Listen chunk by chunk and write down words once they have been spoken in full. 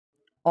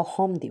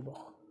Ahom diwas.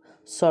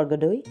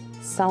 Sorgadoi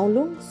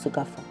Chaolung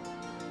Sukhapha.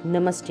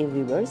 Namaste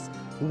viewers,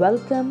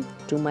 welcome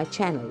to my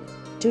channel.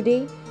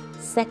 Today,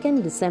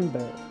 2nd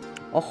December,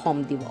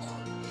 Ahom diwas.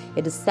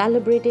 It is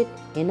celebrated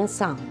in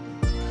Assam.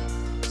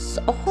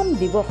 Ahom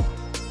diwas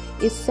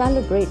is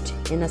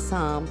celebrated in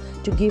Assam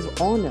to give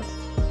honor,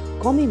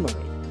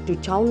 commemorate to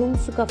Chaolung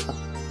Sukhapha.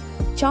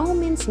 Chao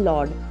means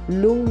Lord,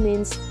 Lung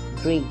means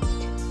great.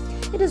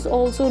 It is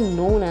also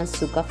known as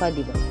Sukhapha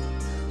diwas.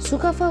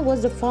 Sukhapha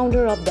was the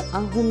founder of the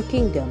Ahom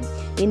kingdom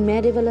in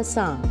medieval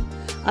Assam,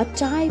 a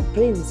Thai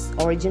prince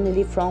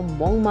originally from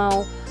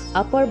Mongmao,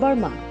 Upper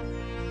Burma.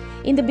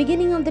 In the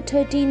beginning of the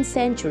 13th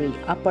century,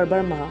 Upper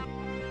Burma,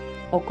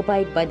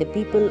 occupied by the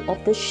people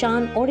of the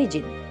Shan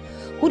origin,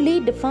 who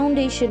laid the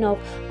foundation of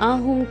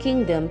Ahom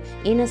kingdom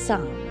in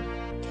Assam.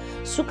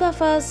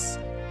 Sukhapha's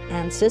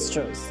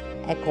ancestors,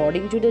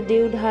 according to the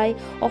Deodhai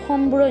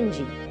Ahom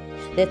Buranji,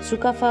 that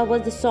Sukhapha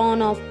was the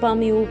son of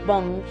Pamiu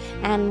Bang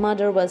and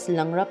mother was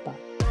Langrapa.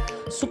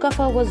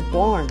 Sukhapha was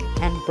born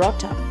and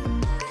brought up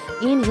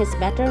in his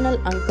maternal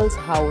uncle's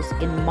house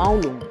in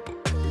Maulung.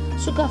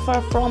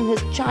 Sukhapha from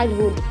his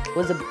childhood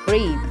was a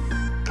brave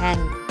and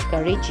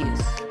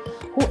courageous,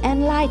 who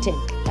enlightened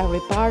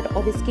every part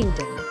of his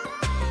kingdom.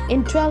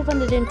 In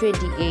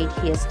 1228,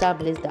 he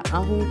established the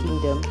Ahom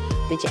kingdom,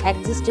 which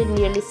existed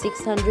nearly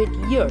 600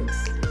 years.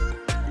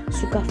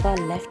 Sukhapha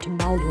left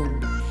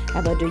Maulung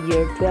about the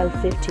year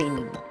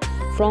 1215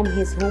 from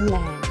his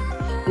homeland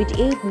with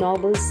 8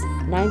 nobles,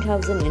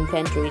 9,000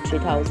 infantry,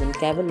 3,000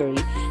 cavalry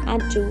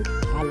and 2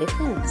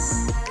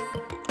 elephants.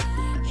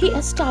 He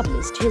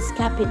established his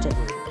capital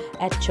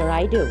at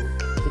Charaido,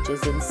 which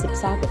is in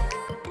Sibsagar.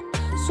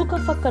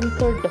 Sukhapha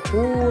conquered the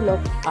whole of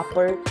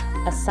Upper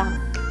Assam.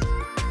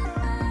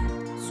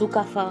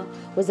 Sukhapha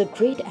was a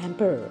great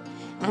emperor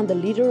and the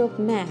leader of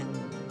man.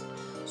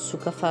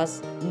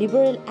 Sukhapha's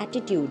liberal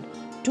attitude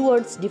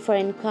towards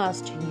different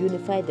castes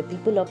unified the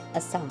people of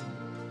Assam.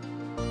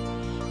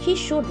 He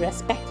showed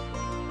respect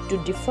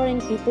to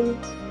different people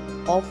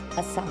of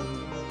Assam.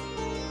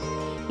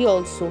 He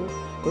also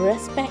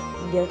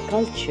respected their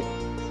culture.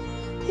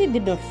 He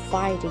did not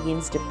fight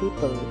against the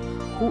people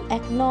who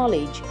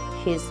acknowledged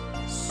his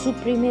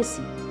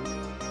supremacy.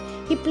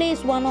 He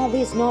placed one of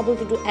his nobles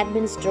to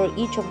administer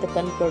each of the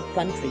conquered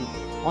country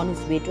on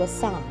his way to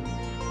Assam.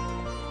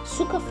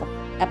 Sukhapha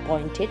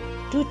appointed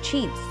 2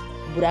 chiefs,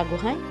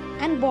 Buragohai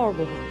and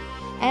Borgohai,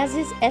 as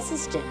his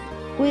assistant,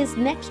 who is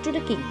next to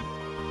the king.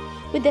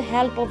 With the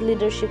help of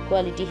leadership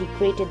quality, he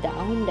created the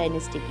Ahom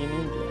dynasty in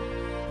India.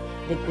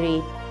 The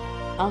great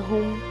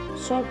Ahom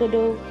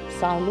Sorgado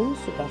Chaolung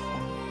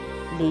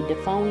Sukhapha laid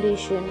the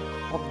foundation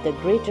of the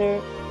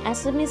greater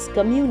Assamese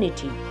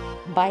community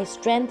by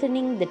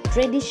strengthening the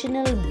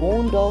traditional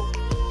bond of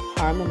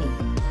harmony.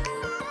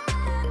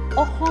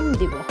 Ahom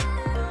diwas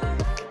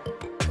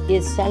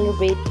is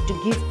celebrated to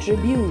give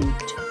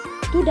tribute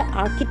to the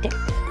architect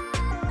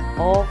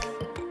of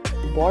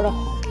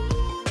Borahom.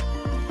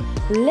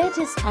 Let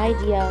his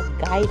idea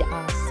guide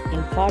us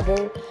in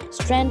further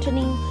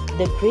strengthening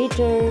the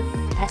greater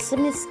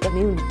Assamese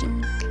community.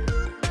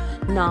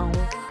 Now,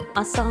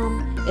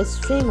 Assam is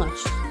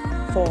famous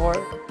for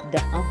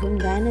the Ahom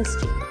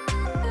dynasty.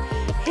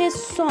 His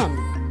son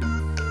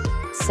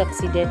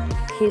succeeded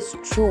his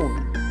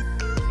throne.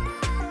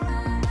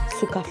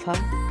 Sukhapha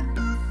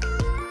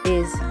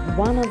is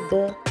one of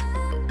the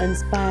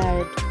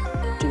inspired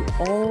to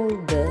all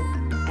the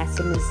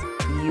Assamese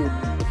youth.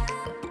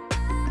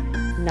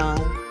 Now,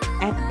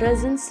 at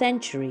present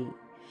century,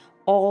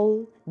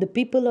 all the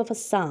people of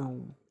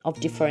Assam of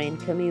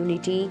different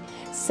community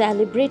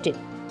celebrated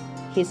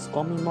his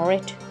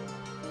commemorate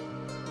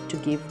to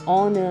give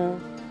honor,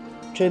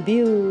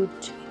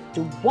 tribute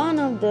to one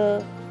of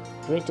the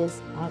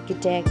greatest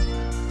architect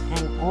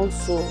and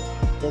also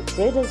the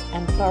greatest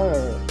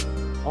emperor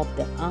of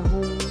the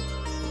Ahom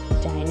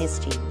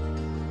dynasty.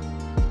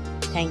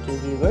 Thank you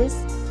viewers.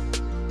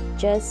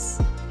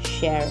 Just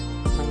share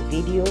my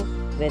video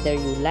whether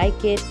you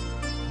like it.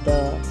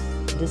 The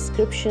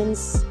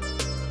descriptions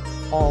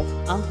of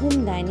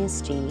Ahom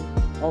dynasty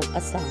of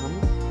Assam,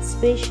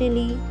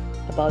 especially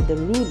about the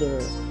ruler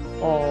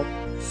of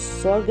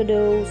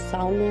Sorgado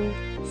Chaolung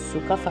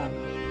Sukhapha,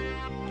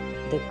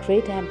 the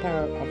great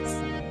emperor of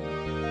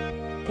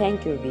Assam.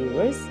 Thank you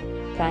viewers.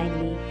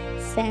 Kindly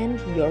send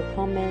your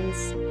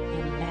comments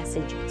and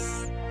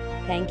messages.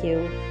 Thank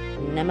you.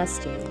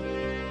 Namaste.